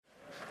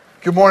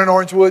Good morning,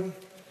 Orangewood.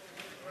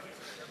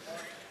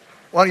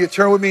 Why don't you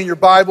turn with me in your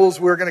Bibles?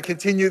 We're going to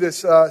continue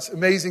this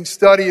amazing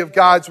study of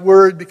God's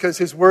Word because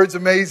His Word's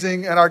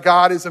amazing and our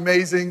God is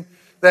amazing,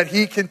 that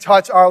He can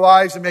touch our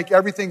lives and make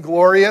everything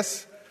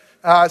glorious.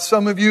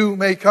 Some of you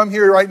may come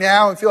here right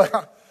now and feel like,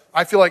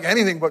 I feel like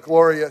anything but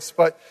glorious.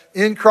 But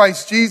in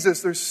Christ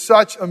Jesus, there's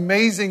such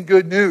amazing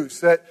good news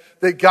that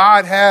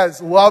God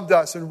has loved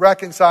us and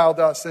reconciled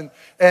us.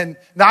 And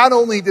not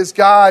only does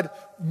God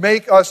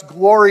make us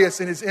glorious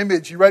in His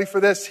image. You ready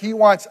for this? He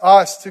wants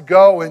us to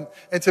go and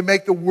to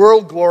make the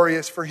world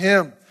glorious for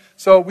Him.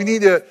 So we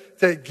need to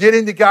get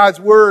into God's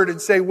Word and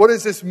say, what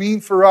does this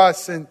mean for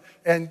us?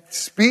 And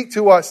speak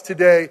to us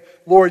today,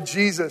 Lord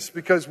Jesus,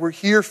 because we're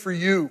here for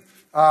You.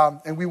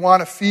 And we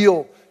want to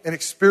feel and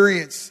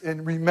experience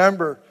and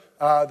remember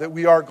that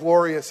we are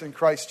glorious in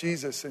Christ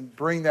Jesus and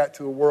bring that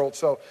to the world.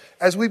 So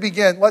as we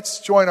begin, let's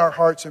join our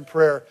hearts in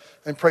prayer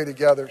and pray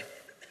together.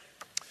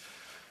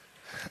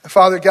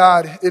 Father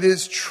God, it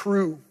is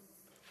true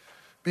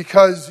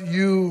because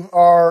You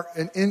are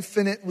an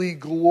infinitely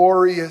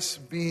glorious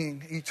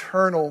being,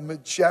 eternal,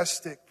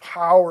 majestic,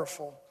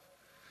 powerful,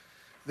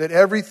 that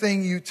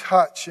everything You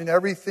touch and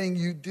everything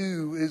You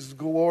do is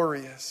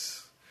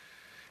glorious.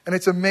 And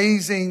it's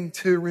amazing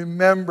to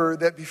remember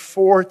that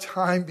before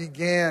time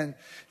began,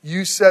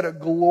 You set a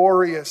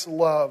glorious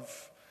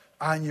love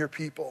on Your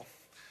people.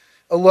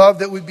 A love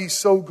that would be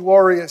so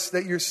glorious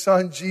that Your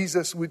Son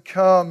Jesus would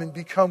come and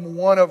become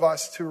one of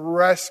us to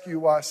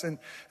rescue us and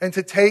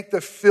to take the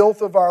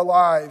filth of our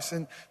lives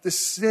and the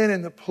sin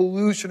and the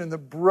pollution and the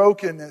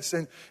brokenness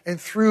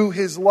and through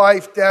His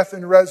life, death,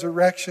 and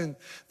resurrection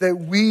that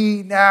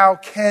we now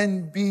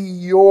can be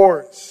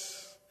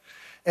Yours.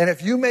 And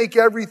if You make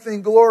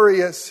everything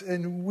glorious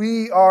and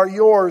we are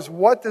Yours,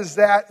 what does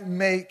that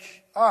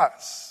make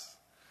us?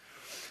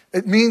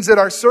 It means that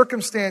our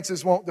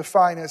circumstances won't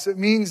define us. It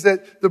means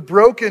that the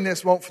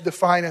brokenness won't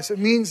define us. It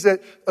means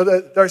that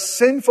our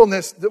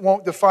sinfulness that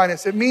won't define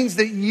us. It means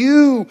that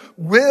You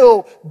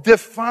will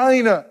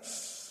define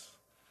us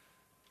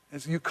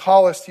as You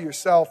call us to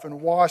Yourself and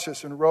wash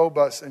us and robe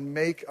us and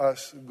make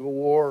us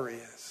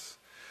glorious.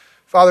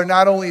 Father,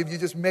 not only have You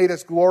just made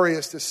us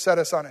glorious to set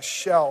us on a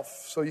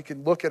shelf so You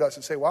can look at us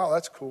and say, wow,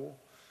 that's cool.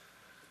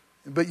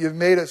 But You've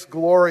made us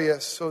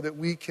glorious so that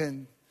we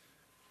can,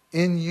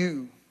 in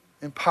You,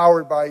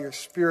 empowered by Your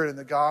Spirit and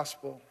the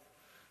gospel,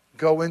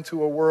 go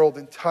into a world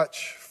and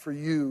touch for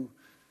You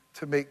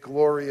to make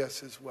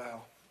glorious as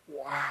well.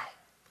 Wow.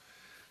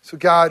 So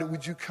God,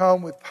 would You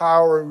come with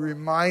power and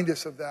remind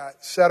us of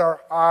that? Set our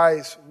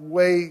eyes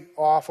way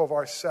off of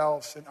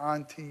ourselves and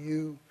onto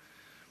You.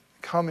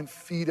 Come and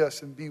feed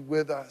us and be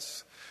with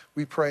us.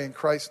 We pray in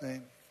Christ's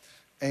name.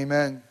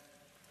 Amen.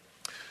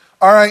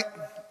 All right.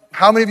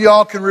 How many of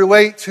y'all can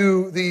relate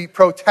to the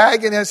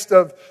protagonist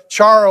of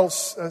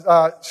Charles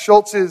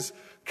Schulz's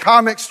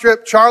comic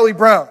strip, Charlie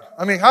Brown?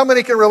 I mean, how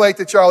many can relate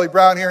to Charlie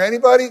Brown here?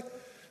 Anybody?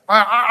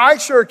 I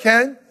sure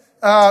can.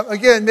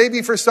 Again,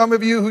 maybe for some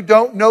of you who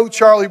don't know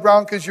Charlie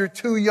Brown because you're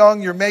too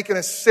young, you're making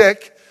us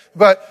sick.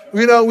 But,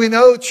 we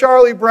know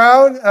Charlie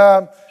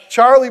Brown.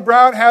 Charlie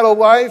Brown had a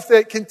life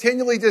that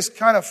continually just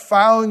kind of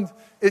found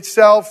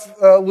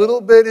itself a little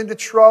bit into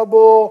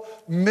trouble,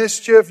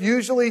 mischief,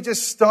 usually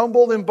just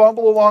stumbled and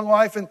bumbled along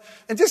life and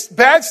just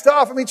bad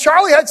stuff. I mean,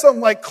 Charlie had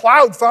something like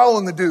cloud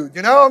following the dude,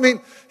 I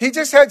mean, he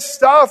just had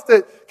stuff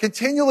that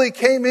continually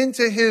came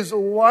into his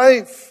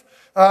life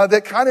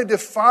that kind of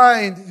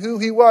defined who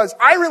he was.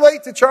 I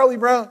relate to Charlie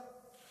Brown.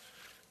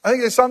 I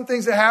think there's some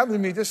things that happen to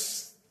me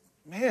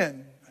I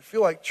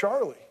feel like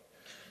Charlie.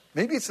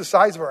 Maybe it's the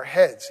size of our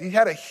heads. He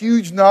had a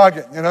huge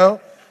noggin,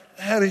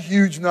 had a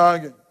huge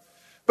noggin.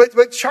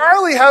 But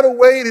Charlie had a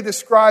way to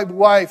describe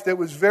life that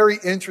was very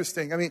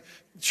interesting. I mean,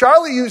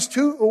 Charlie used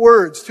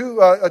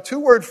a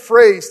two-word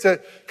phrase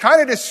to kind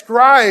of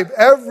describe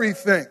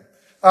everything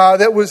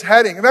that was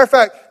heading. As a matter of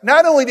fact,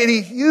 not only did he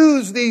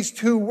use these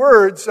two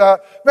words,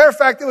 matter of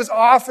fact, it was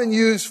often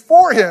used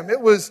for him.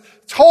 It was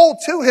told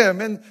to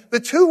him. And the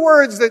two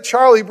words that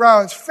Charlie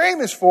Brown's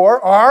famous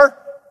for are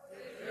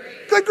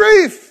good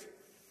grief.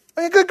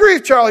 I mean, good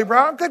grief, Charlie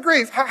Brown. Good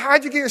grief.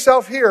 How'd you get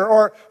yourself here?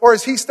 Or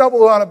as he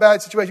stumbled on a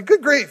bad situation.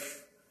 Good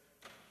grief.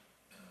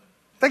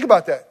 Think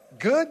about that.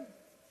 Good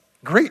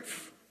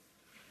grief.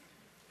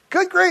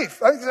 Good grief.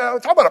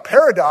 Talk about a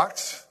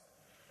paradox.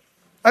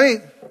 I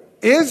mean,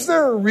 is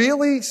there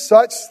really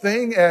such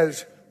thing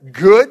as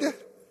good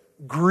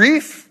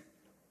grief?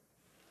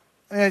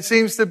 I mean, it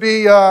seems to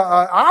be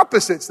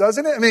opposites,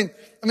 doesn't it?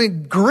 I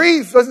mean,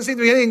 grief doesn't seem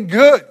to be anything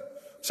good.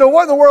 So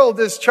what in the world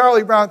is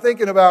Charlie Brown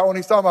thinking about when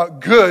he's talking about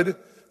good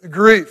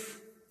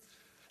grief?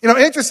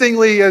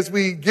 Interestingly, as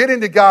we get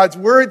into God's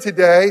Word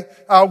today,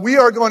 we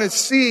are going to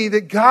see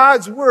that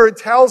God's Word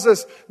tells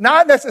us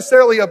not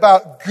necessarily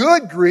about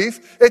good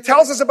grief. It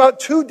tells us about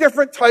two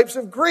different types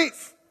of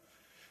grief.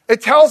 It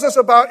tells us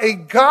about a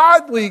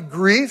godly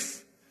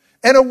grief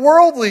and a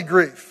worldly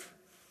grief.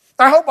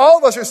 I hope all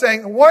of us are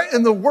saying, what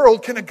in the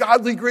world can a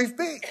godly grief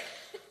be?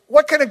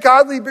 What can a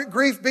godly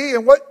grief be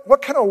and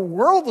what can a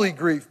worldly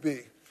grief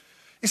be?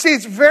 You see,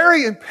 it's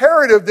very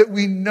imperative that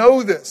we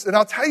know this. And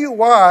I'll tell you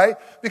why.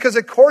 Because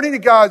according to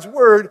God's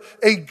word,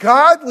 a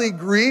godly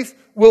grief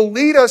will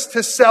lead us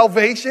to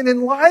salvation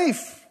in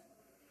life.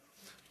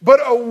 But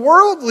a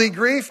worldly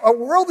grief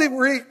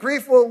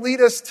will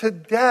lead us to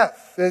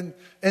death and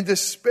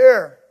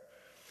despair.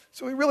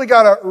 So we really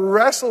got to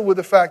wrestle with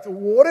the fact,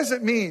 what does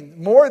it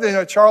mean? More than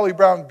a Charlie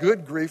Brown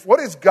good grief, what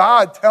is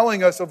God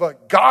telling us of a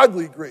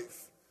godly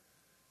grief?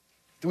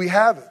 Do we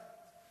have it?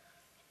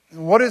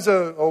 And what is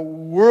a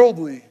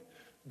worldly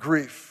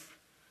grief?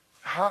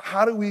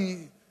 How do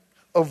we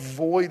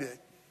avoid it?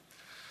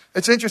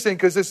 It's interesting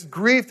because this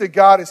grief that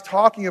God is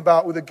talking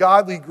about with a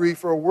godly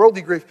grief or a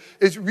worldly grief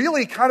is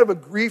really kind of a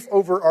grief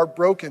over our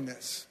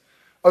brokenness,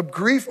 a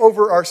grief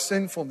over our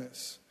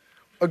sinfulness,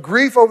 a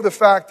grief over the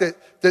fact that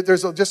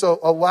there's just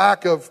a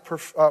lack of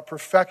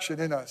perfection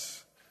in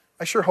us.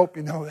 I sure hope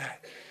you know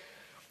that.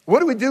 What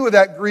do we do with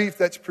that grief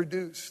that's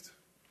produced,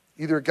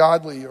 either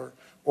godly or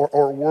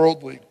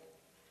worldly?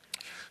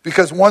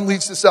 Because one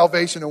leads to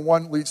salvation and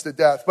one leads to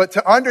death. But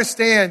to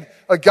understand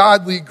a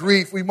godly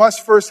grief, we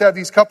must first have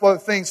these couple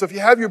of things. So if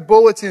you have your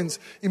bulletins,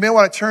 you may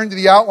want to turn to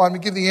the outline. We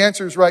give the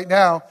answers right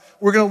now.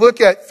 We're going to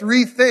look at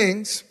 3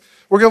 things.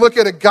 We're going to look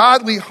at a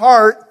godly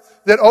heart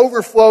that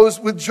overflows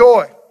with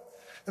joy.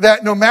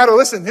 That no matter,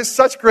 listen, this is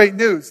such great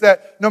news,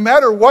 that no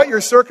matter what your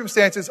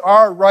circumstances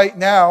are right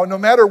now, no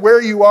matter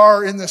where you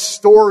are in the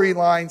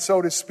storyline,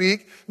 so to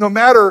speak, no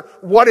matter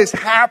what is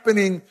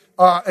happening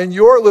in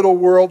your little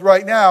world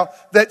right now,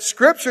 that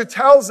Scripture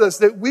tells us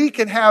that we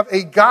can have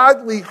a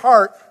godly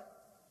heart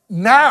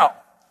now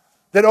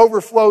that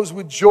overflows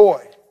with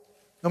joy,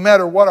 no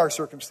matter what our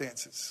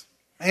circumstances.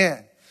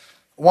 Man,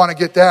 I want to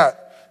get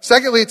that.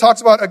 Secondly, it talks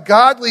about a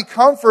godly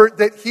comfort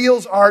that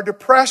heals our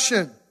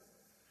depression.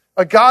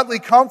 A godly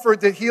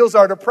comfort that heals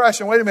our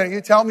depression. Wait a minute, you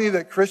tell me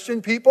that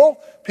Christian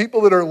people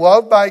that are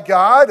loved by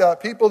God,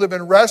 people that have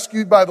been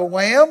rescued by the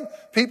Lamb,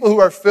 people who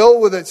are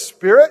filled with its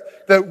Spirit,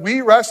 that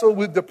we wrestle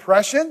with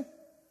depression?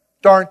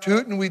 Darn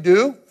tootin' we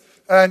do.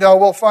 And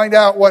we'll find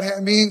out what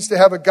it means to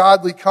have a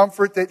godly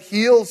comfort that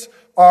heals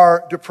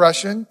our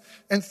depression.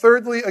 And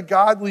thirdly, a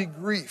godly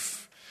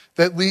grief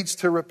that leads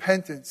to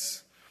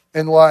repentance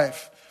in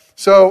life.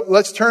 So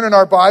let's turn in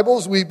our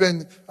Bibles. We've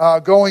been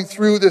going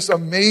through this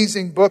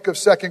amazing book of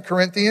 2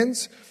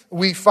 Corinthians.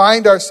 We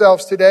find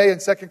ourselves today in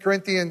 2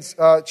 Corinthians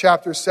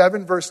chapter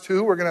 7, verse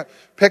 2. We're going to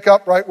pick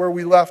up right where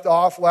we left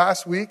off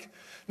last week.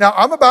 Now,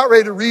 I'm about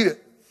ready to read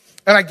it.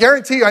 And I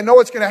guarantee you, I know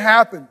what's going to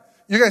happen.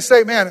 You're going to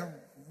say, man,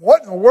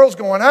 what in the world's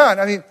going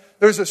on? I mean,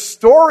 there's a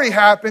story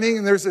happening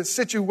and there's a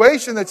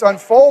situation that's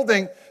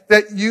unfolding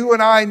that you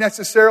and I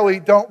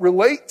necessarily don't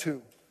relate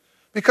to.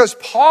 Because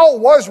Paul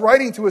was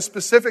writing to a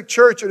specific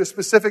church at a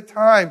specific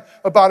time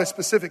about a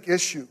specific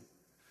issue.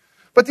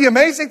 But the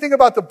amazing thing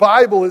about the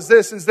Bible is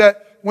this, is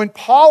that when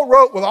Paul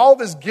wrote with all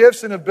of his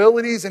gifts and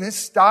abilities and his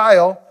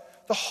style,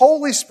 the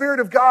Holy Spirit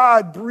of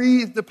God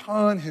breathed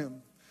upon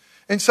him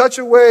in such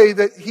a way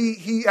that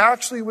he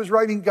actually was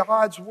writing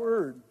God's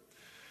word.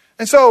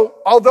 And so,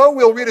 although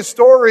we'll read a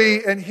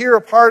story and hear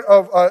a part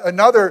of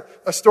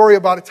a story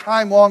about a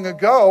time long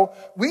ago,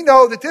 we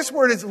know that this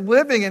word is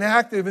living and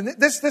active, and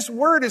this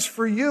word is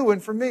for you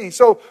and for me.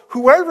 So,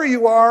 whoever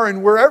you are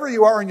and wherever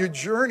you are in your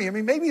journey, I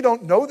mean, maybe you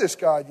don't know this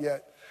God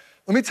yet.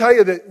 Let me tell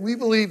you that we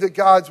believe that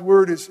God's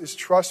word is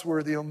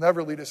trustworthy. It'll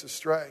never lead us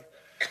astray.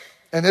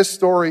 And this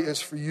story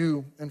is for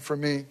you and for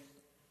me.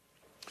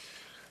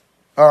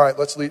 All right,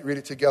 let's read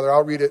it together.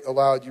 I'll read it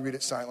aloud. You read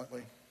it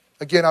silently.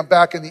 Again, I'm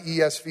back in the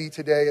ESV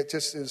today. It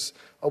just is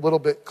a little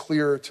bit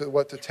clearer to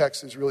what the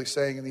text is really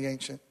saying in the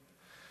ancient.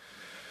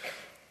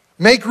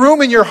 Make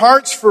room in your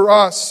hearts for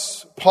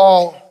us,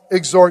 Paul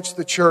exhorts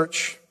the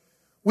church.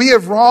 We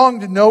have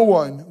wronged no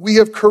one. We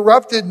have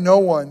corrupted no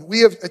one.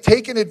 We have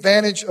taken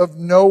advantage of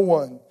no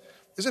one.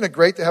 Isn't it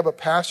great to have a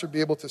pastor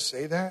be able to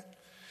say that?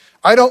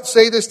 I don't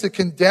say this to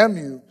condemn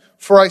you,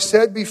 for I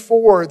said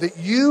before that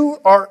you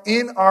are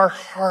in our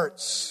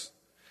hearts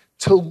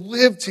to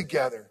live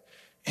together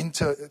and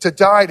to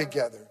die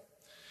together.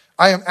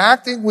 I am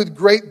acting with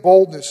great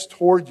boldness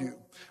toward you.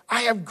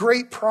 I have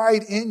great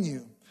pride in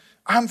you.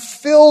 I'm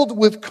filled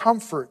with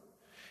comfort.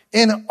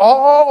 In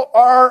all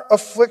our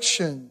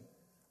affliction,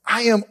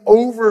 I am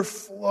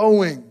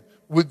overflowing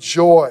with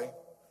joy.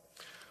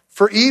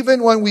 For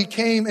even when we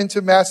came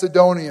into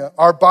Macedonia,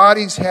 our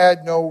bodies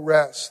had no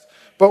rest.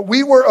 But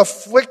we were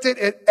afflicted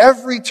at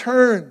every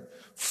turn,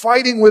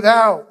 fighting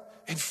without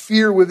and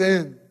fear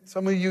within.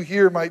 Some of you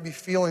here might be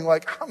feeling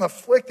like, I'm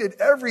afflicted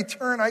every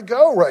turn I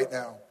go right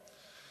now.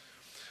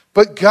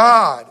 But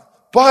God,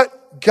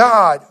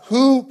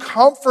 who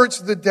comforts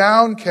the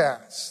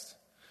downcast,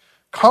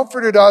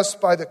 comforted us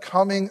by the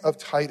coming of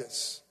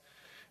Titus.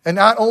 And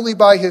not only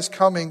by his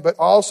coming, but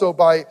also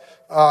by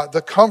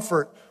the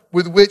comfort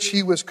with which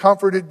he was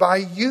comforted by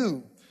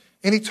you.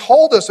 And he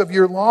told us of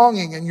your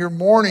longing and your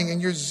mourning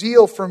and your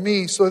zeal for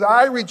me, so that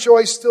I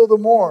rejoice still the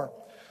more.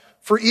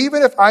 For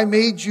even if I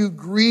made you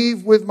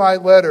grieve with my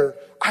letter,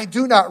 I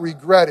do not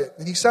regret it.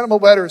 And he sent him a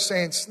letter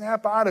saying,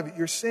 snap out of it,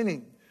 you're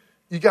sinning.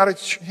 You got to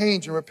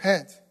change and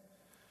repent.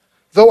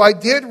 though I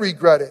did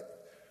regret it.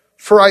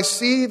 For I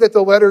see that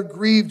the letter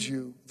grieved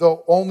you,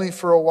 though only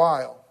for a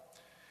while.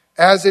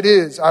 As it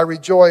is, I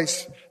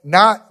rejoice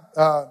not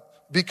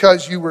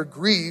because you were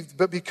grieved,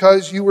 but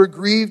because you were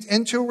grieved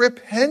into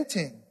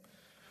repenting.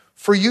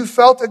 For you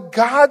felt a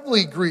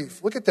godly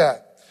grief. Look at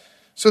that.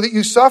 So that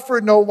you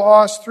suffered no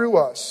loss through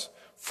us.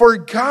 For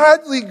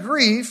godly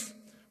grief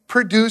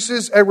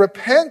produces a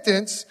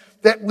repentance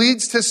that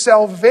leads to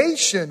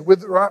salvation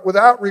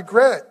without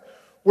regret,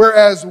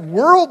 whereas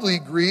worldly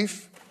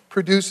grief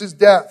produces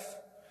death.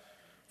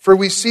 For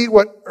we see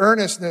what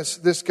earnestness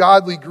this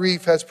godly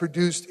grief has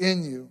produced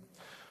in you,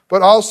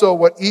 but also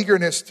what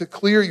eagerness to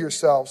clear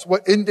yourselves,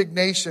 what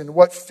indignation,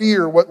 what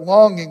fear, what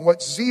longing,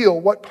 what zeal,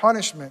 what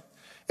punishment.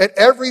 At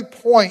every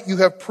point you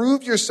have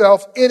proved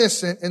yourself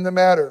innocent in the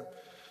matter.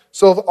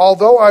 So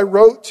although I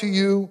wrote to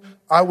you,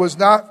 it was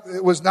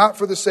not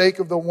for the sake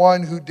of the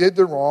one who did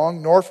the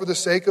wrong, nor for the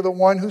sake of the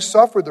one who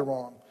suffered the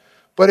wrong,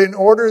 but in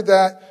order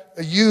that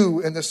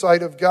you, in the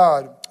sight of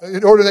God,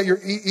 in order that your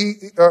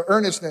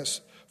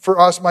earnestness for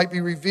us might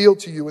be revealed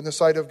to you in the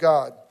sight of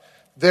God.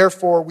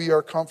 Therefore we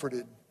are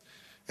comforted.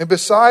 And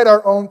beside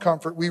our own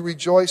comfort, we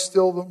rejoice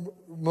still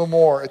the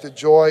more at the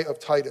joy of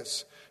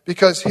Titus,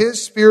 because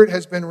his spirit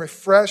has been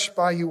refreshed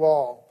by you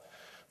all.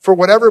 For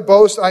whatever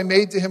boast I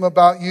made to him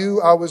about you,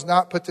 I was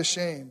not put to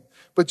shame.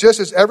 But just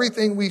as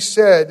everything we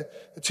said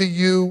to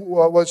you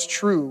was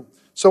true,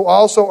 so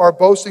also our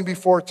boasting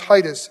before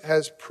Titus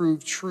has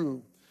proved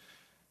true.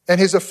 And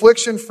his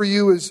affection for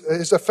you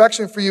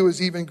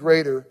is even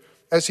greater,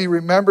 as he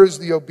remembers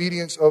the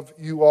obedience of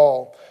you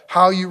all,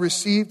 how you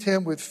received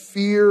him with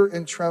fear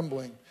and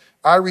trembling.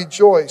 I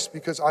rejoice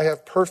because I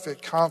have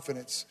perfect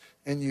confidence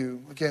in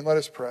you. Again, let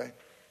us pray.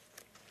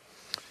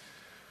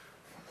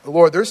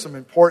 Lord, there's some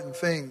important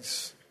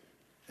things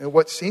in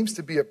what seems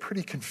to be a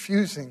pretty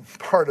confusing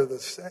part of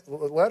the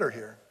letter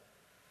here.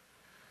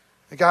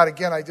 And God,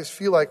 again, I just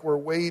feel like we're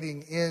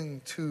wading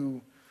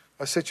into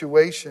a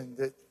situation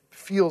that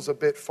feels a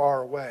bit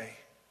far away,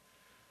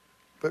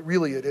 but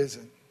really it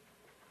isn't.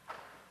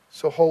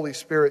 So Holy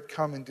Spirit,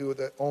 come and do what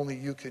only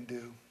you can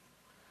do.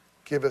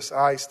 Give us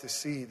eyes to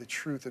see the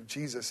truth of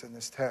Jesus in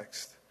this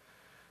text.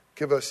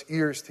 Give us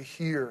ears to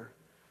hear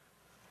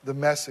the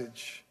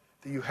message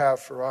that you have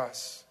for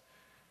us.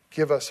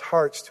 Give us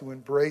hearts to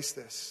embrace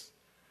this.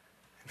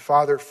 And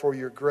Father, for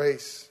your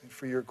grace and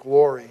for your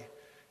glory,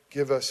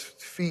 give us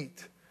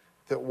feet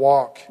that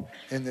walk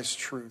in this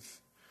truth.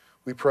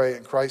 We pray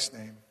in Christ's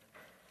name.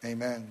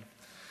 Amen.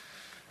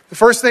 The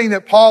first thing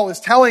that Paul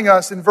is telling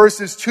us in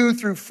verses 2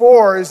 through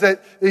 4 is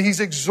that he's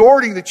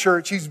exhorting the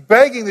church. He's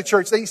begging the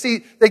church.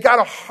 They got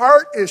a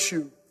heart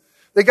issue.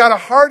 They got a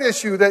heart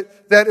issue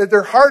that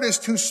their heart is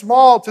too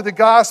small to the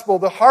gospel.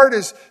 The heart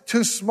is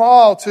too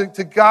small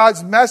to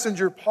God's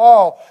messenger,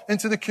 Paul, and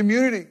to the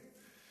community.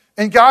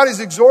 And God is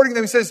exhorting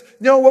them. He says,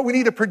 no, what we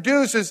need to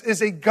produce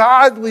is a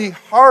godly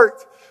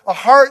heart. A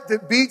heart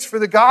that beats for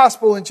the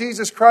gospel in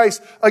Jesus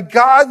Christ. A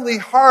godly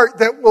heart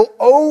that will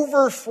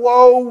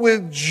overflow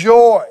with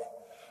joy.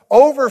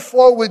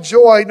 Overflow with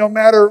joy no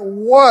matter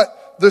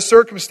what the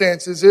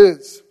circumstances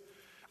is.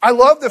 I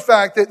love the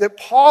fact that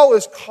Paul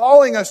is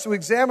calling us to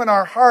examine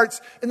our hearts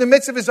in the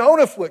midst of his own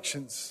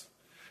afflictions.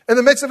 In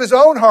the midst of his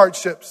own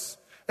hardships.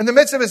 In the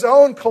midst of his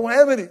own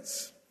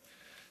calamities.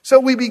 So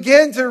we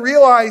begin to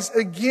realize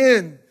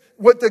again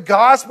what the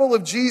gospel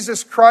of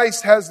Jesus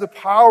Christ has the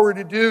power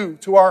to do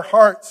to our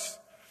hearts.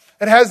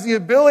 It has the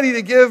ability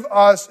to give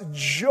us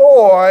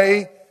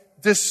joy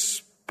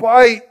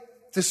despite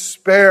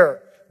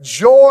despair.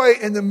 Joy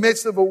in the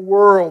midst of a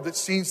world that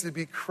seems to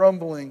be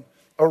crumbling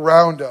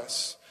around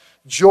us.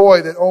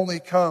 Joy that only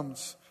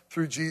comes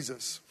through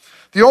Jesus.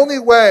 The only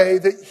way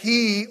that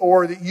he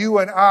or that you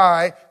and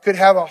I could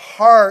have a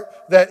heart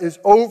that is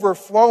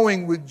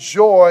overflowing with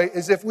joy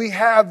is if we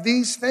have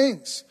these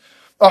things.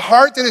 A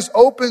heart that is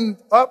opened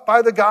up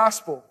by the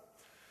gospel.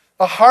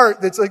 A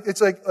heart that's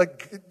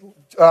like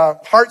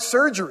heart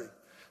surgery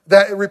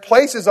that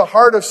replaces a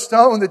heart of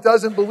stone that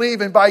doesn't believe,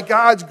 and by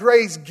God's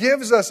grace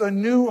gives us a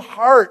new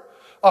heart.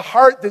 A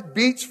heart that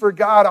beats for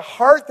God. A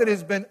heart that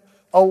has been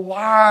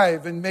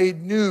alive and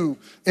made new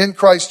in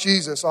Christ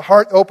Jesus. A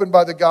heart opened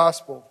by the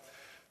gospel.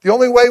 The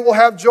only way we'll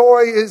have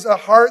joy is a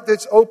heart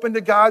that's open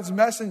to God's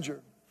messenger.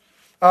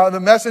 The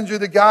messenger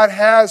that God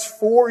has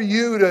for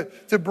you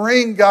to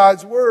bring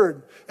God's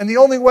word. And the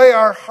only way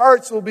our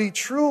hearts will be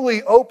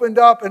truly opened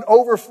up and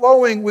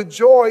overflowing with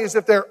joy is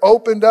if they're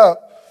opened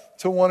up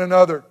to one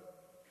another.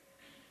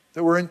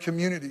 That we're in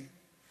community.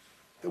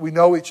 That we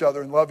know each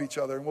other and love each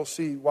other. And we'll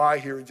see why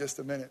here in just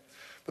a minute.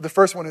 But the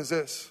first one is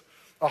this.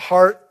 A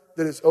heart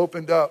that is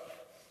opened up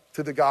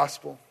to the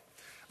gospel.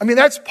 I mean,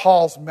 that's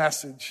Paul's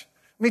message.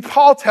 I mean,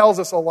 Paul tells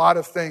us a lot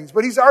of things.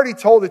 But he's already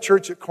told the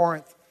church at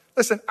Corinth,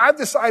 listen, I've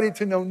decided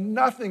to know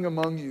nothing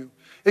among you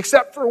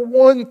except for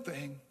one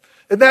thing.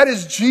 And that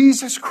is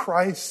Jesus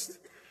Christ.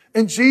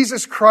 And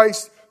Jesus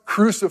Christ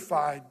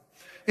crucified.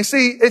 You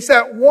see, it's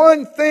that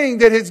one thing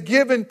that has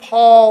given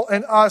Paul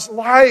and us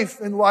life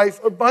and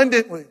life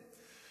abundantly.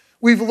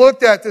 We've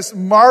looked at this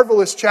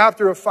marvelous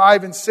chapter of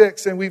 5 and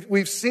 6, and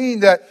we've seen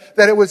that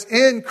it was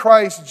in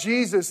Christ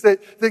Jesus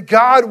that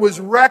God was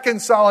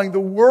reconciling the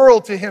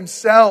world to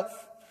himself.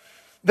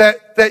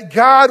 That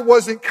God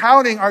wasn't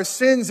counting our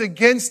sins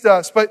against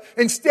us, but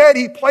instead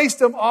he placed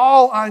them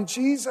all on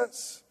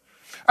Jesus.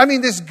 I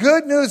mean, this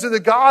good news of the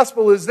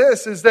gospel is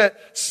that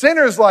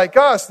sinners like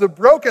us, the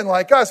broken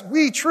like us,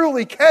 we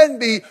truly can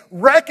be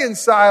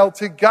reconciled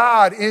to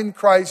God in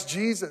Christ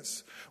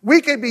Jesus. We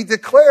can be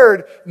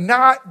declared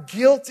not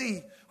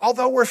guilty,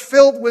 although we're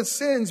filled with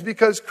sins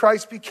because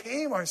Christ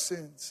became our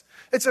sins.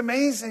 It's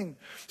amazing.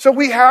 So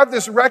we have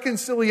this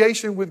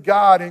reconciliation with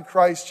God in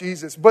Christ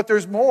Jesus. But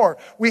there's more.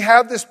 We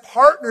have this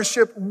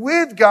partnership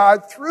with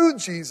God through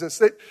Jesus,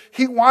 that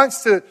he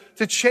wants to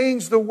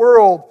change the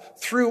world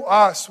through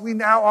us. We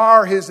now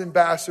are his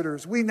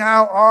ambassadors. We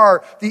now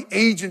are the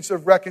agents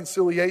of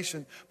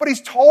reconciliation. But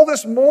he's told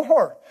us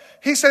more.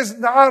 He says,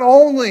 not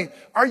only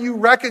are you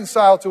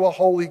reconciled to a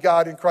holy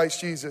God in Christ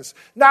Jesus,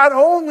 not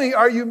only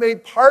are you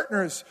made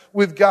partners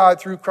with God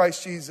through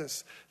Christ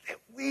Jesus,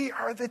 we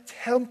are the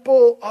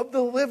temple of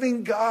the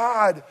living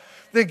God.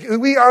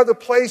 We are the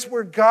place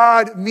where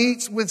God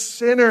meets with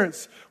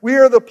sinners. We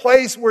are the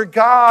place where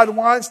God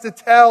wants to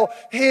tell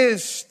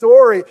his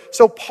story.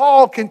 So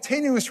Paul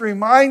continues to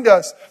remind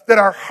us that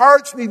our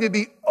hearts need to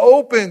be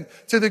open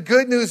to the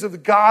good news of the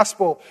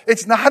gospel.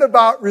 It's not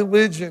about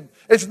religion.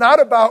 It's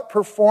not about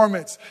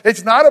performance.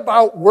 It's not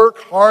about work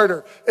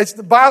harder. It's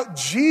about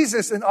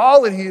Jesus and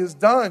all that he has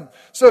done.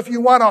 So if you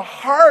want a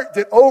heart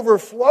that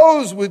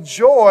overflows with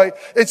joy,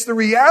 it's the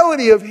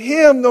reality of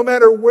him no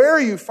matter where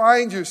you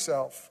find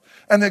yourself,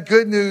 and the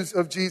good news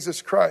of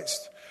Jesus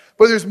Christ.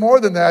 But there's more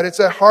than that. It's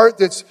a heart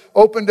that's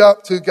opened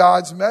up to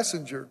God's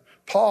messenger,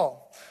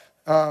 Paul,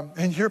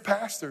 and your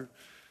pastor.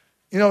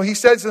 You know, he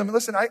said to them,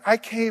 listen, I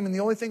came and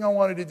the only thing I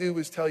wanted to do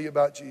was tell you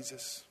about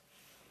Jesus.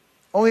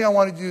 Only thing I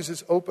wanted to do is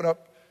just open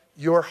up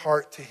your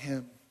heart to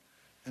him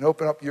and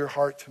open up your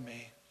heart to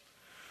me.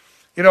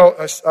 You know,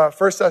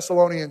 1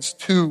 Thessalonians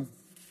 2,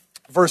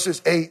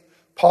 verses 8,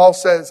 Paul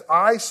says,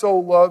 I so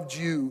loved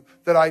you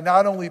that I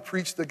not only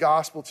preached the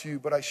gospel to you,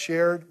 but I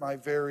shared my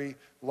very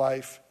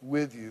life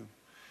with you.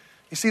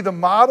 You see, the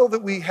model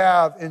that we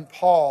have in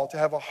Paul to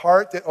have a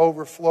heart that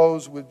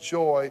overflows with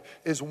joy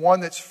is one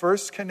that's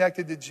first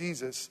connected to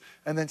Jesus,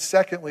 and then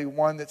secondly,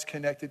 one that's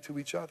connected to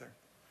each other.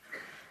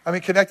 I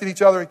mean, connected to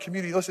each other in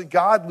community. Listen,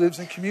 God lives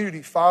in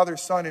community, Father,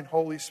 Son, and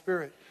Holy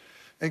Spirit.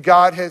 And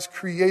God has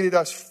created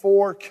us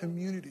for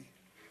community.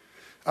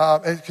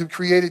 And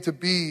created to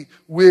be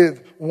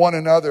with one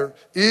another.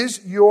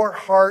 Is your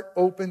heart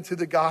open to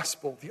the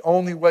gospel? The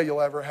only way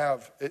you'll ever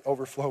have it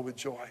overflow with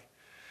joy.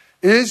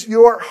 Is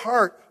your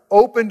heart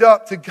opened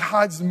up to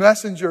God's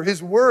messenger,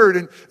 his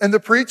word, and the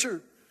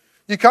preacher?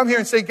 You come here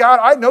and say, God,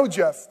 I know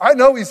Jeff. I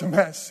know he's a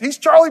mess. He's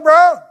Charlie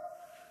Brown.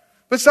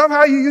 But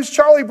somehow you use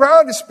Charlie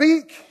Brown to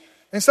speak.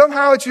 And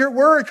somehow it's your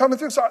word coming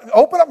through. So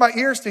open up my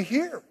ears to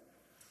hear.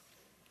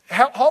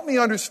 Help me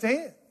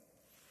understand.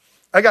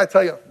 I got to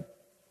tell you,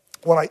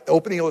 when I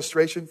opened the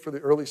illustration for the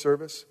early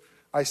service,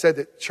 I said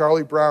that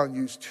Charlie Brown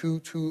used two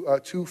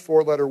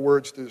four-letter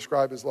words to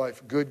describe his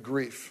life. Good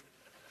grief.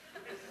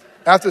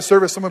 After the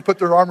service, someone put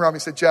their arm around me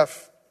and said,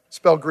 Jeff,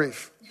 spell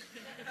grief.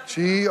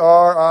 Grief.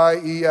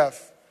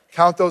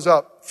 Count those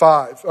up.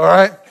 5. All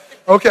right?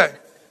 Okay.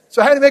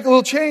 So I had to make a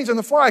little change on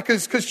the fly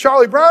because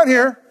Charlie Brown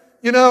here,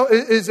 you know,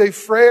 is a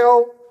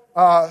frail,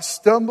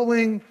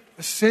 stumbling,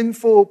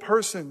 sinful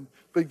person.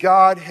 But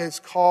God has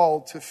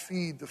called to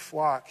feed the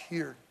flock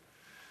here.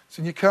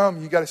 So when you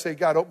come, you got to say,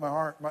 God, open my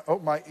heart,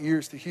 open my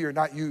ears to hear,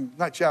 not you,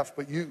 not Jeff,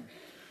 but you.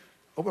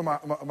 Open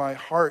my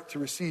heart to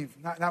receive,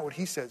 not what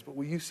he says, but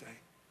what you say.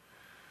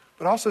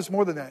 But also it's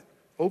more than that.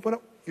 Open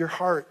up your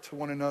heart to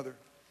one another.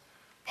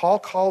 Paul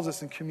calls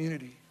us in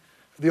community.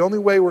 The only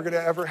way we're going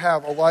to ever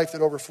have a life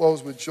that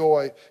overflows with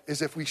joy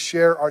is if we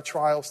share our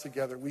trials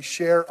together. We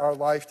share our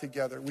life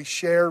together. We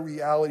share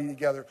reality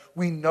together.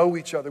 We know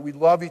each other. We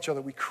love each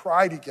other. We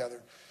cry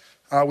together.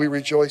 We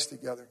rejoice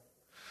together.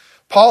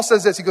 Paul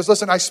says this. He goes,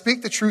 listen, I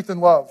speak the truth in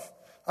love.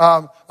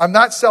 I'm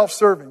not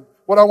self-serving.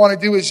 What I want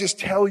to do is just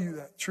tell you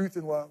that, truth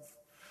and love.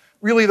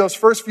 Really, those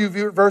first few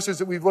verses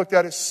that we've looked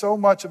at is so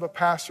much of a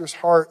pastor's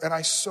heart, and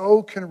I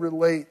so can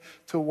relate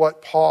to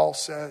what Paul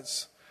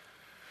says.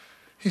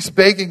 He's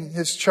begging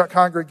his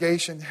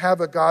congregation,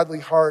 have a godly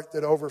heart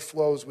that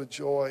overflows with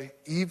joy,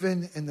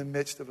 even in the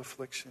midst of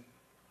affliction.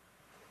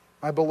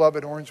 My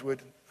beloved Orangewood,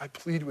 I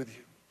plead with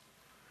you.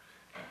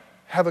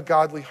 Have a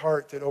godly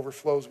heart that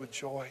overflows with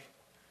joy,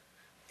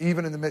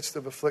 even in the midst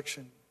of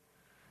affliction.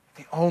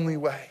 The only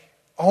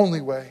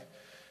way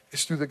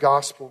is through the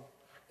gospel.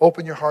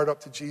 Open your heart up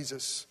to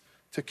Jesus,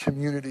 to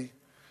community,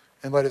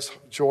 and let his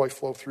joy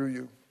flow through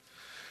you.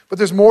 But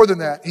there's more than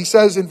that. He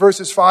says in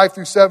verses 5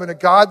 through 7, a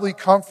godly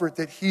comfort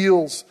that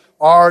heals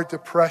our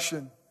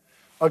depression.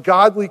 A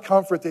godly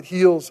comfort that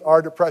heals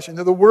our depression.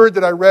 Now, the word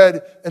that I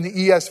read in the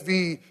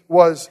ESV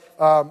was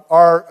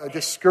our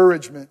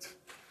discouragement.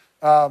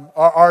 What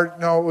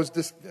was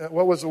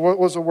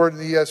the word in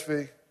the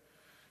ESV?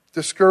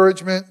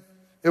 Discouragement.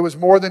 It was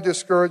more than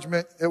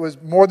discouragement. It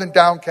was more than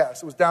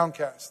downcast. It was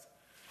downcast.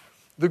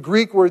 The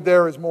Greek word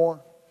there is more.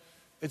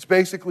 It's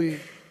basically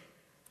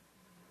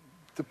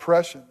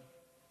depression.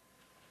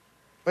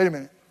 Wait a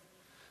minute.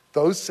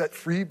 Those set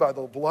free by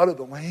the blood of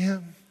the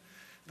Lamb,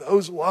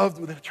 those loved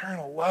with an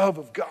eternal love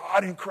of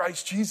God in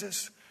Christ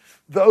Jesus,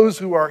 those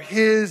who are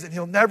His and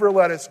He'll never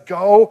let us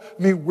go.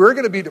 I mean, we're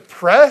going to be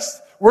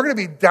depressed. We're going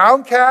to be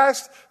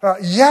downcast.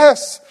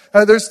 Yes,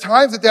 there's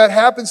times that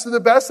happens to the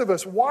best of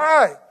us.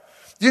 Why?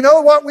 Do you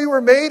know what? We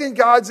were made in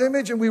God's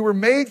image and we were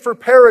made for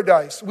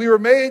paradise. We were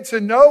made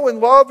to know and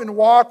love and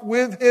walk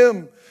with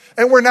Him.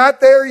 And we're not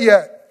there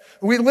yet.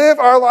 We live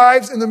our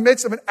lives in the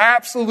midst of an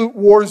absolute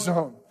war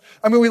zone.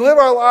 I mean, we live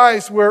our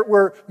lives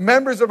where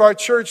members of our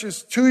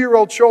church's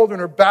 2-year-old children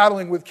are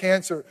battling with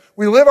cancer.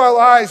 We live our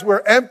lives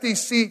where empty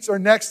seats are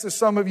next to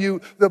some of you,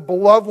 the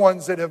beloved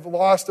ones that have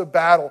lost a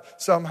battle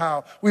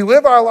somehow. We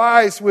live our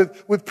lives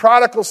with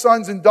prodigal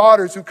sons and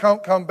daughters who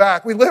can't come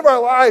back. We live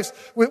our lives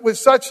with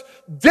such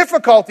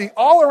difficulty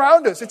all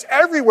around us. It's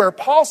everywhere.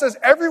 Paul says,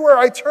 everywhere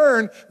I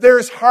turn, there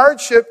is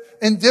hardship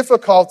and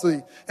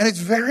difficulty. And it's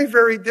very,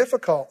 very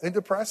difficult and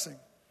depressing.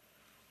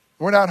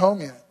 We're not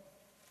home yet.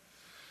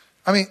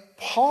 I mean,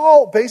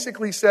 Paul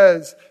basically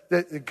says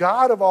that the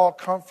God of all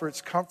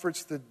comforts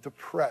comforts the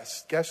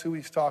depressed. Guess who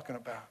he's talking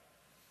about?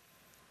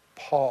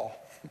 Paul.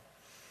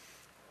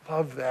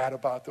 Love that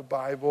about the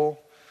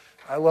Bible.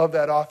 I love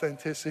that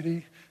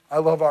authenticity. I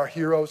love our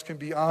heroes can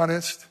be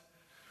honest.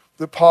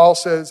 That Paul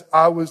says,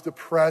 I was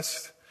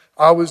depressed.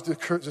 I was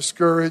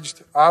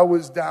discouraged. I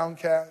was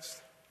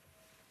downcast.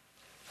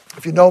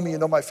 If you know me, you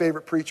know my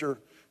favorite preacher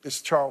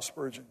is Charles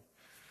Spurgeon.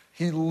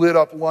 He lit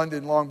up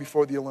London long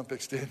before the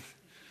Olympics did.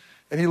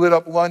 And he lit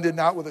up London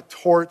not with a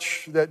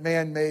torch that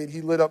man made. He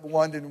lit up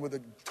London with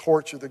a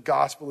torch of the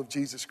gospel of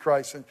Jesus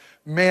Christ. And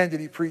man, did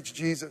he preach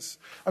Jesus.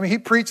 I mean, he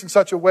preached in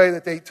such a way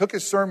that they took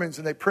his sermons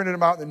and they printed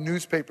them out in the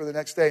newspaper the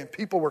next day. And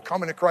people were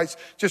coming to Christ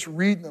just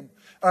reading them.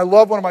 And I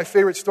love one of my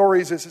favorite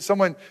stories is that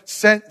someone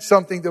sent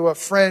something to a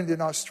friend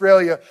in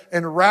Australia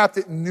and wrapped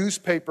it in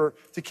newspaper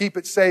to keep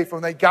it safe.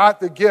 When they got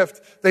the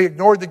gift, they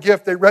ignored the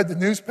gift. They read the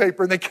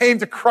newspaper and they came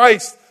to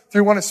Christ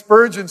through one of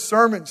Spurgeon's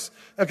sermons.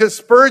 Because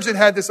Spurgeon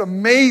had this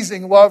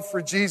amazing love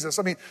for Jesus.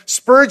 I mean,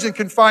 Spurgeon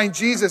can find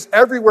Jesus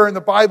everywhere in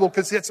the Bible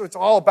because it's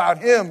all about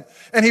Him.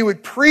 And he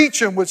would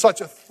preach Him with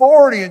such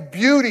authority and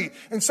beauty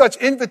and such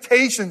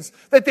invitations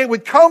that they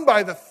would come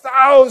by the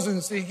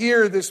thousands to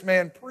hear this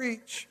man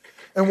preach.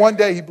 And one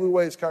day he blew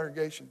away his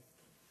congregation.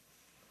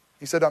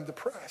 He said, I'm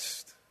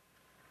depressed.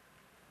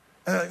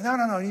 And they're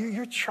like, no,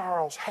 you're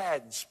Charles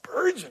Haddon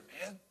Spurgeon,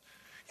 man.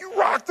 You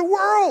rock the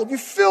world. You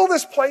fill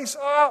this place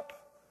up.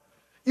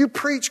 You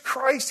preach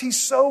Christ. He's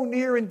so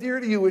near and dear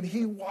to you, and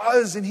He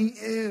was and He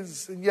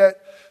is. And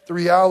yet, the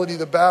reality of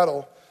the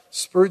battle,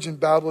 Spurgeon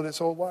battled his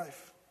whole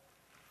life.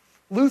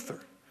 Luther,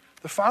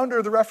 the founder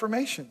of the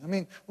Reformation. I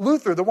mean,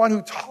 Luther, the one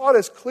who taught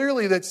us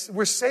clearly that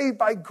we're saved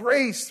by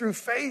grace through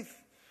faith,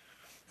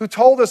 who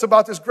told us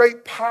about this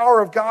great power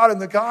of God in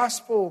the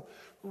gospel,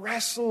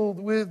 wrestled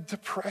with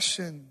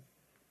depression.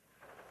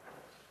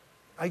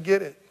 I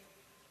get it.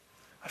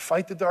 I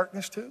fight the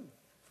darkness too.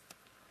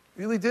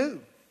 Really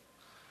do.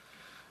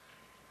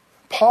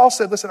 Paul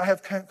said, listen, I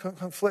have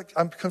conflict.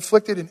 I'm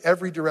conflicted in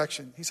every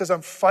direction. He says,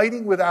 I'm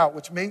fighting without,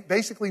 which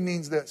basically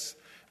means this.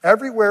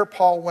 Everywhere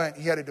Paul went,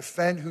 he had to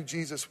defend who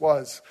Jesus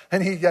was.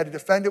 And he had to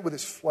defend it with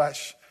his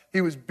flesh.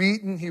 He was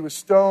beaten. He was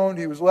stoned.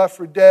 He was left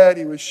for dead.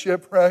 He was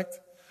shipwrecked.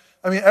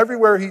 I mean,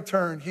 everywhere he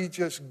turned, he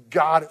just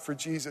got it for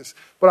Jesus.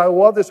 But I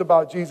love this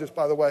about Jesus,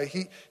 by the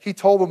way. He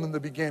told them in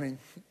the beginning.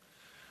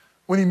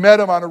 When he met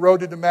him on the road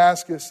to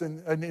Damascus,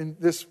 and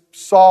this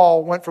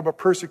Saul went from a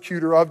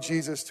persecutor of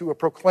Jesus to a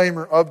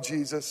proclaimer of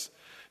Jesus,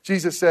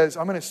 Jesus says,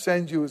 I'm going to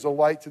send you as a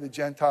light to the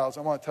Gentiles.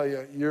 I want to tell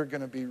you, you're going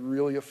to be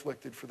really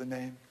afflicted for the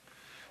name.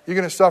 You're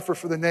going to suffer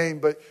for the name,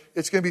 but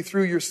it's going to be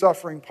through your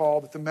suffering,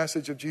 Paul, that the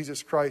message of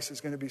Jesus Christ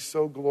is going to be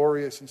so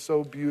glorious and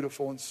so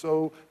beautiful and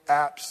so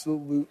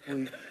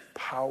absolutely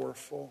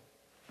powerful.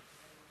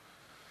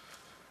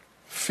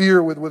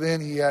 Fear within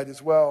he had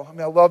as well. I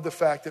mean, I love the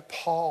fact that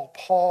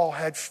Paul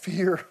had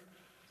fear.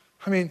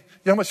 I mean,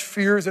 you know how much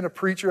fear is in a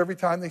preacher every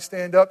time they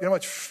stand up? You know how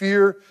much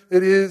fear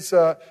it is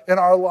in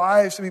our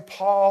lives? I mean,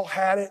 Paul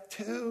had it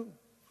too.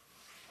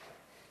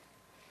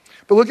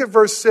 But look at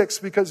verse 6,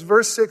 because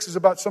verse 6 is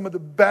about some of the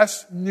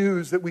best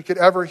news that we could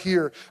ever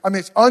hear. I mean,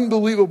 it's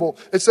unbelievable.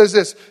 It says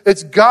this,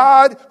 it's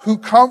God who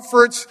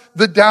comforts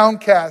the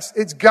downcast.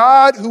 It's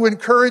God who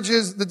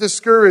encourages the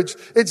discouraged.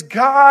 It's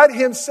God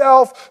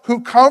Himself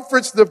who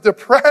comforts the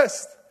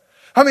depressed.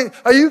 I mean,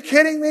 are you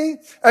kidding me?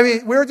 I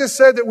mean, we just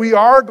said that we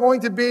are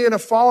going to be in a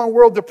fallen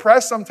world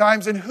depressed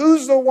sometimes, and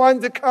who's the one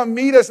to come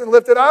meet us and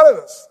lift it out of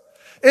us?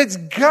 It's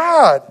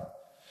God.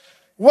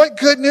 What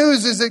good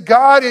news is that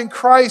God in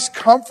Christ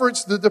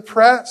comforts the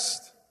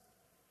depressed.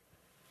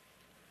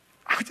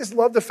 I just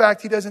love the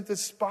fact He doesn't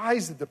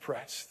despise the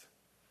depressed.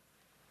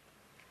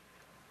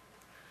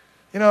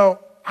 You know,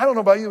 I don't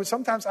know about you, but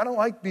sometimes I don't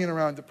like being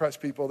around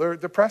depressed people. They're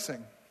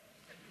depressing.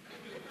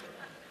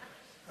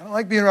 I don't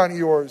like being around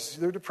yours.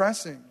 They're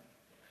depressing.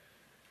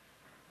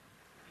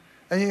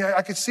 And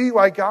I could see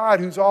why God,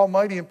 who's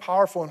almighty and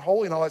powerful and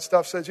holy and all that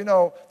stuff, says,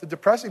 the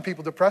depressing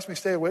people depress me,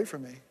 stay away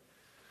from me.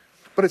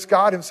 But it's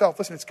God himself.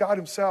 Listen, it's God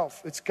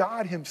himself. It's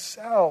God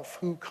himself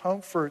who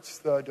comforts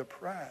the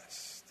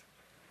depressed.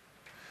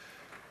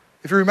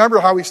 If you remember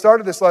how we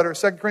started this letter,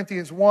 2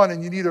 Corinthians 1,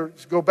 and you need to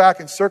go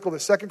back and circle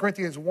this. 2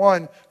 Corinthians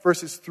 1,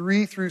 verses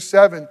 3 through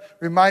 7,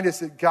 remind us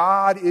that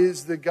God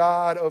is the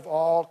God of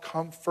all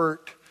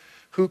comfort,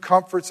 who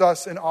comforts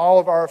us in all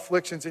of our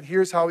afflictions. And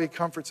here's how he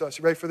comforts us.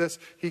 You ready for this?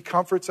 He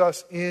comforts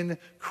us in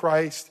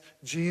Christ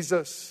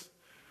Jesus.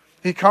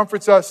 He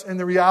comforts us in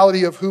the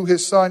reality of who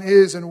his Son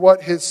is and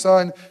what his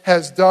Son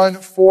has done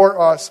for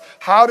us.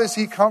 How does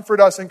he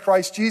comfort us in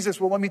Christ Jesus?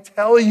 Well, let me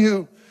tell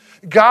you.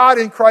 God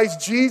in Christ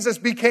Jesus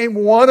became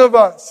one of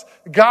us.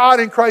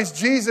 God in Christ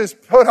Jesus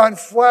put on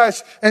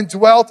flesh and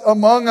dwelt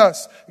among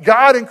us.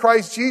 God in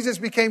Christ Jesus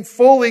became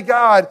fully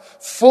God,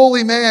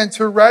 fully man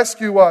to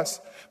rescue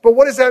us. But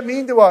what does that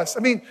mean to us?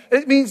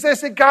 It means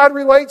this, that God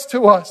relates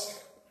to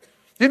us.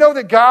 You know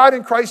that God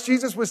in Christ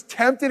Jesus was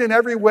tempted in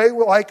every way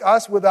like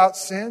us without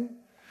sin?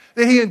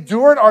 That he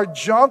endured our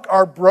junk,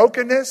 our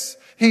brokenness.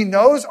 He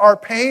knows our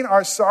pain,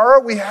 our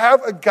sorrow. We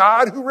have a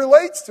God who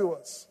relates to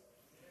us.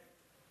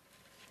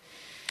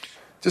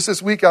 Just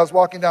this week, I was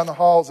walking down the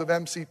halls of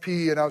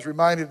MCP, and I was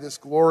reminded of this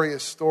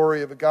glorious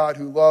story of a God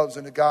who loves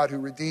and a God who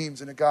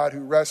redeems and a God who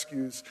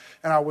rescues.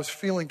 And I was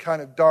feeling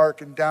kind of dark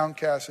and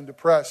downcast and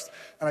depressed.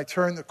 And I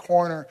turned the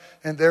corner,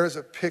 and there's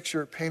a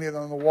picture painted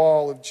on the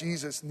wall of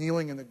Jesus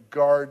kneeling in the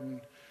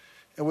garden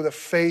and with a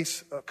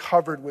face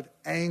covered with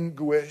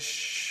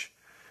anguish,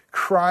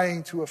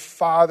 crying to a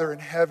Father in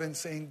heaven,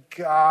 saying,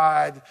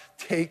 God,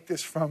 take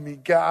this from me.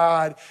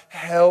 God,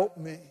 help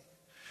me.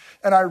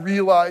 And I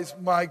realized,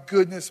 my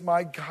goodness,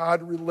 my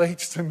God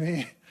relates to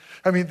me.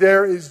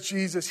 There is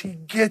Jesus. He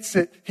gets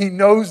it. He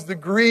knows the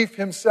grief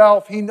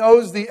himself. He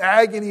knows the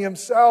agony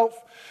himself.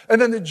 And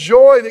then the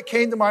joy that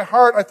came to my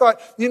heart, I thought,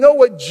 you know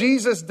what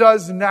Jesus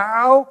does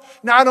now?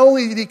 Not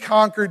only did he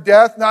conquer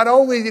death, not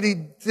only did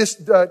he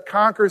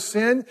conquer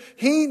sin,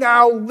 he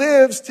now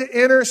lives to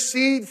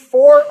intercede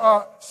for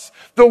us.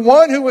 The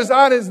one who was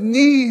on his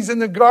knees in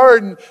the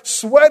garden,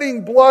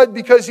 sweating blood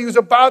because he was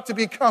about to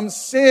become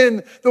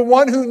sin, the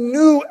one who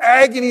knew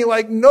agony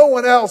like no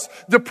one else,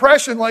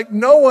 depression like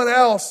no one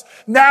else,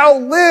 now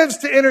lives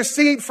to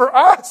intercede for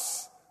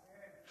us.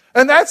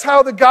 And that's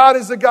how the God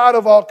is the God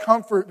of all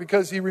comfort,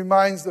 because he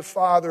reminds the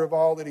Father of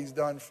all that he's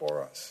done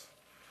for us.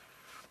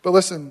 But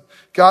listen,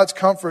 God's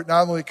comfort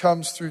not only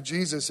comes through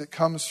Jesus, it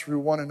comes through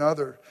one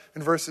another.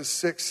 In verses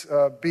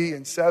 6b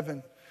and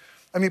 7,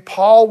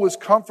 Paul was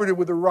comforted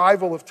with the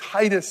arrival of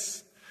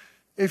Titus.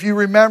 If you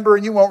remember,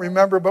 and you won't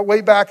remember, but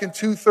way back in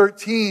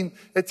 2:13,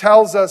 it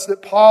tells us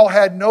that Paul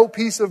had no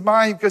peace of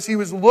mind because he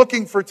was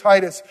looking for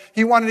Titus.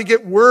 He wanted to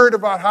get word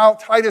about how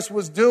Titus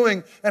was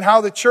doing and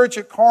how the church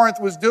at Corinth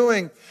was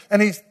doing.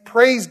 And he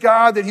praised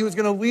God that he was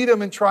going to lead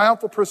him in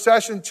triumphal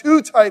procession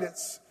to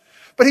Titus.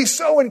 But he's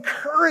so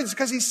encouraged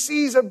because he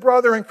sees a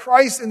brother in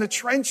Christ in the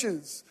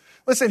trenches.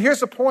 Listen,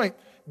 here's the point.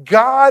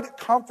 God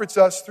comforts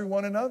us through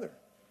one another.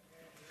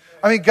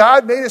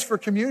 God made us for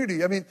community.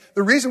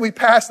 The reason we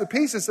pass the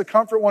peace is to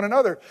comfort one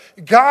another.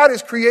 God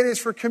has created us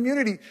for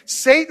community.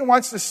 Satan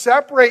wants to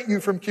separate you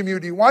from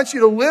community, wants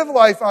you to live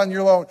life on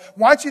your own,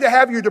 wants you to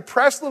have your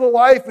depressed little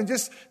life and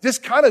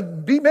just kind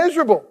of be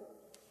miserable.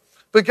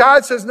 But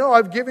God says, no,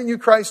 I've given you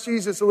Christ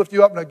Jesus to lift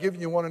you up, and I've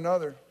given you one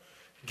another.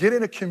 Get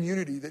in a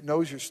community that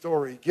knows your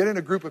story. Get in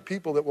a group of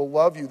people that will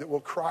love you, that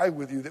will cry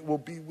with you, that will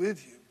be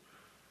with you.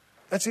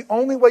 That's the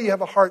only way you have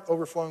a heart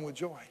overflowing with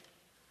joy.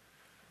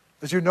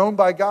 As you're known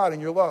by God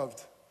and you're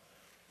loved.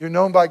 You're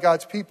known by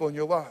God's people and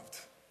you're loved.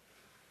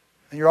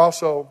 And you're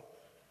also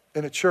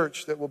in a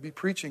church that will be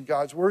preaching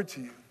God's word to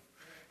you.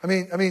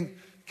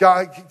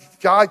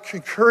 God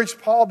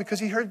encouraged Paul because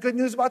he heard good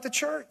news about the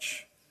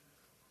church.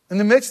 In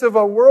the midst of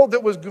a world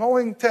that was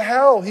going to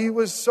hell, he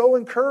was so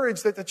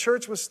encouraged that the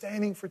church was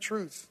standing for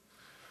truth.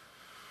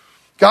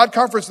 God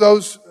comforts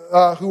those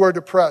who are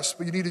depressed,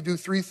 but you need to do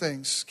three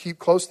things. Keep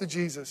close to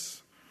Jesus.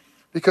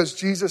 Because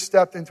Jesus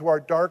stepped into our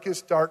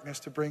darkest darkness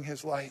to bring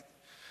his light.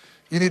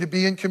 You need to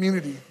be in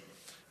community,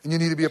 and you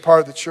need to be a part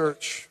of the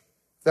church.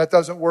 If that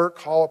doesn't work,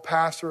 call a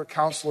pastor, a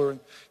counselor,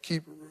 and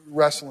keep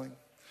wrestling.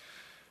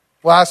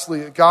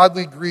 Lastly, a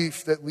godly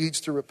grief that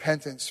leads to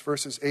repentance,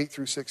 verses 8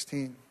 through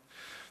 16.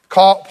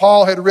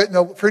 Paul had written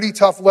a pretty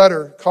tough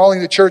letter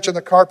calling the church on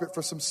the carpet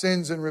for some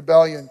sins and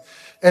rebellion.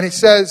 And he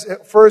says,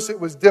 at first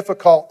it was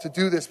difficult to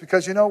do this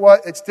because you know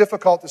what? It's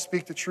difficult to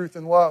speak the truth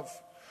in love.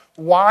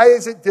 Why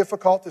is it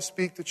difficult to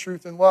speak the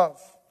truth in love?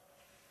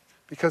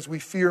 Because we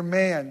fear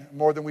man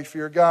more than we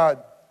fear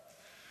God.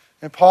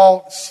 And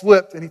Paul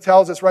slipped, and he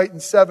tells us right in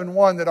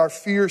 7:1 that our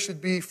fear should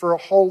be for a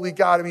holy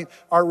God.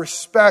 Our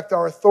respect,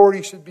 our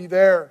authority should be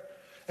there.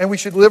 And we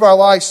should live our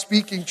lives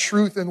speaking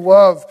truth and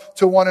love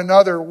to one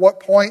another. What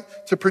point?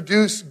 To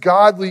produce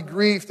godly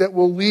grief that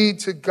will lead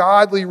to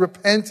godly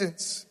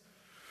repentance.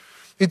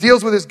 He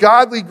deals with his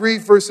godly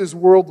grief versus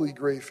worldly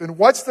grief. And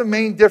what's the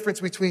main difference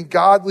between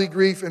godly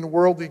grief and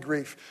worldly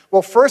grief?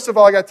 Well, first of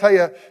all, I got to tell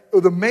you,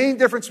 the main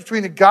difference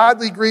between a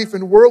godly grief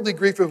and worldly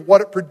grief is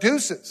what it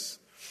produces.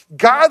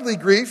 Godly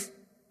grief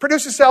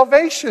produces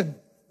salvation,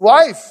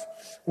 life.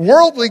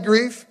 Worldly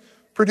grief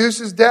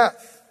produces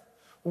death.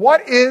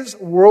 What is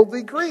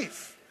worldly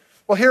grief?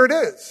 Well, here it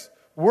is.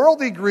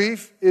 Worldly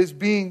grief is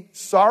being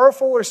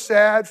sorrowful or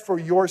sad for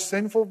your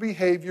sinful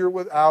behavior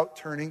without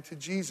turning to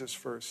Jesus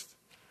first.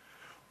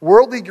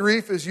 Worldly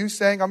grief is you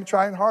saying, I'm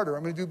trying harder,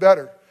 I'm going to do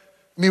better.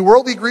 I mean,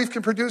 worldly grief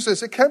can produce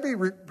this. It can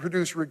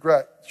produce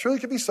regret. It truly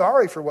can be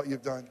sorry for what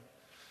you've done.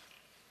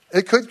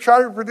 It could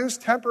try to produce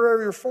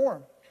temporary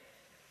reform.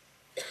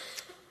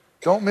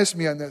 Don't miss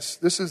me on this.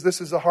 This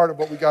is the heart of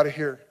what we got to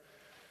hear.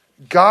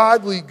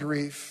 Godly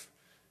grief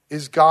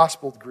is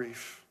gospel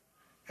grief.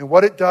 And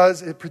what it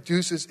does, it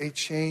produces a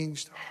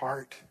changed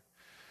heart.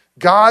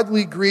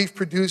 Godly grief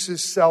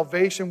produces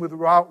salvation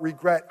without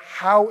regret.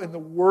 How in the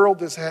world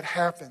does that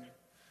happen?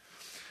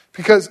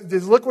 Because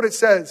look what it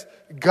says.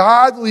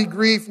 Godly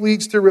grief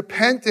leads to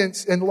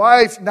repentance and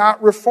life,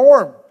 not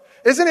reform.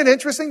 Isn't it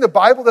interesting? The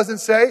Bible doesn't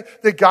say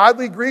that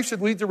godly grief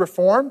should lead to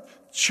reform.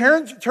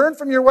 Turn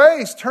from your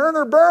ways. Turn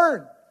or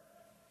burn.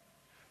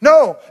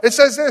 No, it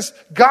says this.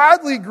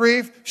 Godly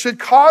grief should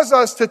cause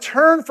us to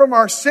turn from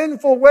our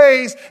sinful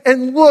ways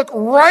and look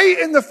right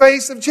in the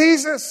face of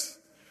Jesus.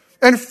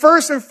 And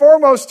first and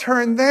foremost,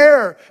 turn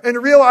there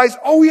and realize,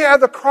 oh yeah,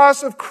 the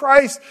cross of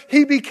Christ,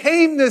 He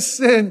became this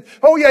sin.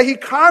 Oh yeah, He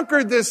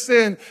conquered this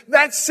sin.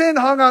 That sin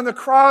hung on the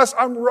cross.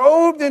 I'm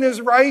robed in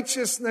His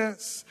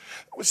righteousness.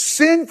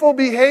 Sinful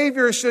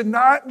behavior should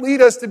not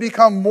lead us to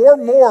become more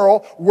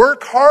moral,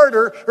 work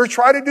harder, or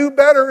try to do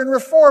better and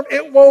reform.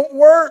 It won't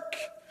work.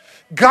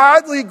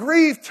 Godly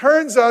grief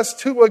turns us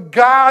to a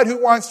God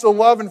who wants to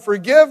love and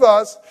forgive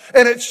us,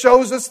 and it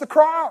shows us the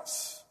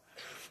cross.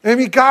 I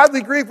mean,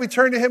 godly grief, we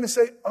turn to Him and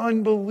say,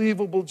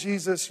 unbelievable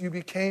Jesus, You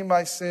became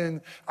my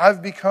sin.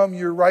 I've become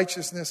Your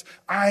righteousness.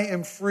 I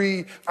am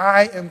free.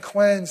 I am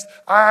cleansed.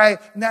 I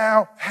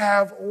now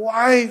have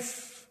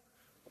life.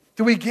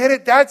 Do we get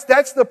it?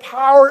 That's the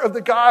power of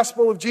the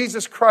gospel of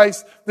Jesus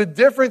Christ. The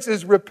difference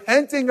is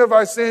repenting of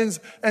our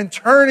sins and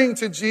turning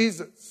to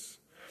Jesus.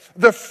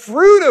 The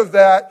fruit of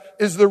that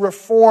is the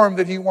reform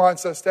that He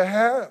wants us to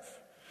have.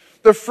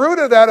 The fruit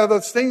of that are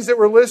those things that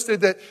were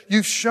listed, that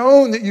you've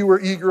shown that you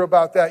were eager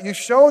about that. You've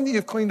shown that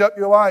you've cleaned up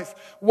your life.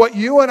 What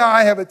you and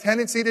I have a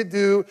tendency to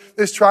do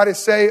is try to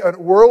say a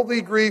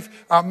worldly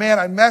grief, oh man,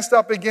 I messed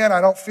up again.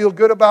 I don't feel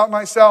good about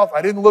myself.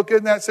 I didn't look good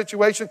in that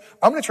situation.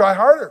 I'm going to try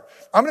harder.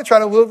 I'm going to try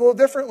to live a little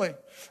differently.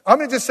 I'm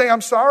going to just say I'm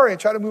sorry and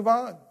try to move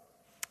on.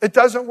 It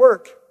doesn't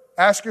work.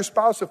 Ask your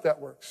spouse if that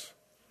works.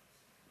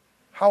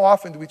 How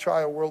often do we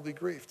try a worldly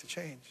grief to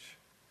change?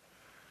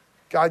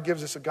 God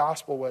gives us a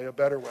gospel way, a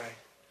better way.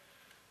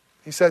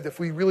 He said, if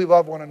we really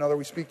love one another,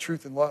 we speak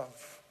truth in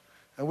love.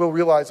 And we'll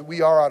realize that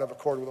we are out of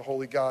accord with a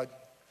holy God.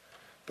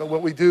 But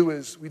what we do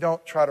is we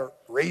don't try to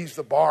raise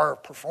the bar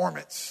of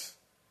performance.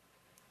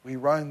 We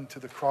run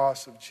to the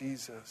cross of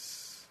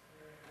Jesus.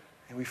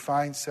 And we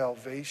find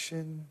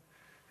salvation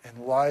and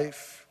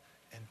life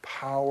and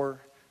power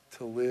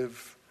to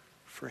live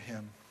for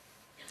Him.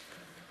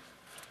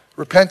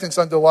 Repentance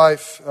unto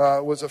life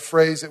was a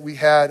phrase that we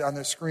had on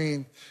the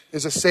screen,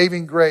 is a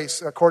saving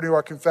grace, according to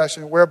our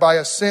confession, whereby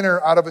a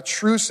sinner, out of a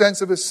true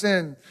sense of his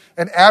sin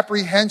and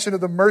apprehension of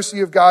the mercy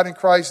of God in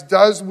Christ,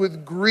 does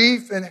with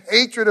grief and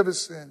hatred of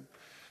his sin,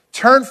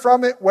 turn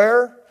from it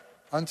where?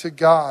 Unto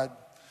God,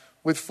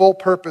 with full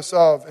purpose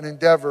of and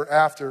endeavor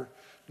after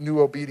new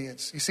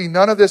obedience. You see,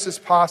 none of this is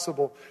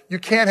possible. You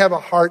can't have a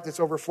heart that's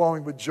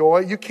overflowing with joy.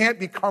 You can't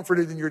be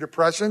comforted in your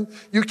depression.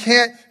 You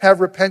can't have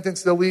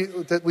repentance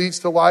that leads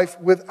to life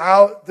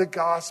without the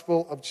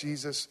gospel of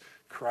Jesus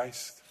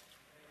Christ.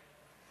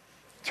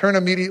 Turn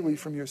immediately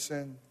from your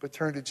sin, but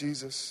turn to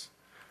Jesus.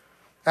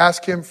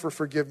 Ask Him for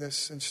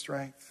forgiveness and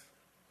strength.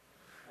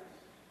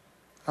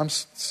 I'm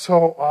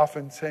so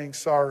often saying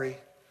sorry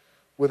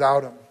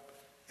without Him,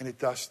 and it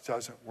just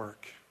doesn't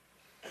work.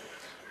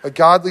 A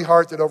godly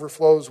heart that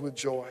overflows with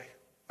joy,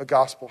 a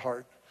gospel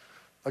heart.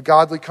 A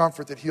godly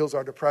comfort that heals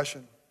our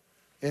depression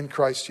in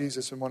Christ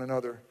Jesus and one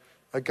another.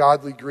 A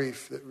godly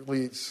grief that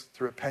leads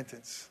to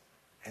repentance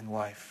and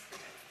life.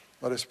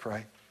 Let us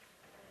pray.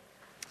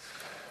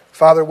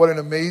 Father, what an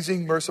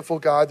amazing, merciful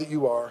God that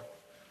You are.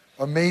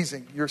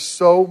 Amazing. You're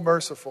so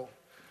merciful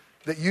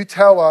that You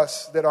tell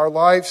us that our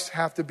lives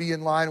have to be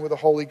in line with a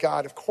holy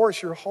God. Of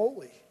course, You're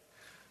holy.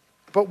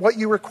 But what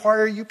You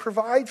require, You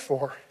provide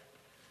for.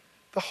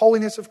 The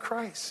holiness of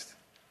Christ.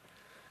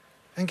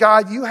 And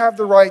God, You have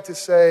the right to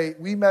say,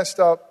 we messed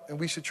up and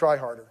we should try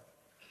harder.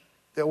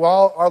 That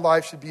while our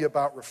life should be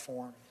about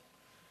reform.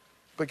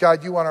 But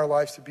God, You want our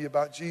lives to be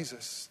about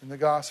Jesus and the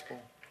gospel.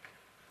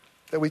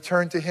 That we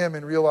turn to Him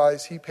and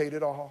realize He paid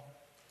it all.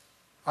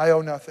 I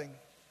owe nothing.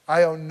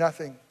 I owe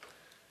nothing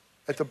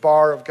at the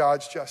bar of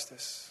God's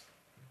justice.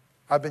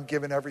 I've been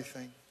given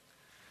everything.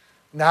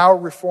 Now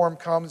reform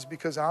comes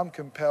because I'm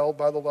compelled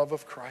by the love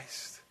of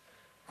Christ.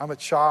 I'm a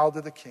child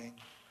of the King.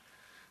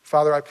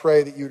 Father, I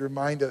pray that you'd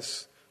remind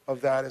us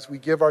of that as we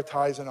give our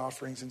tithes and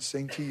offerings and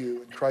sing to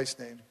you. In Christ's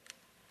name,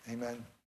 amen.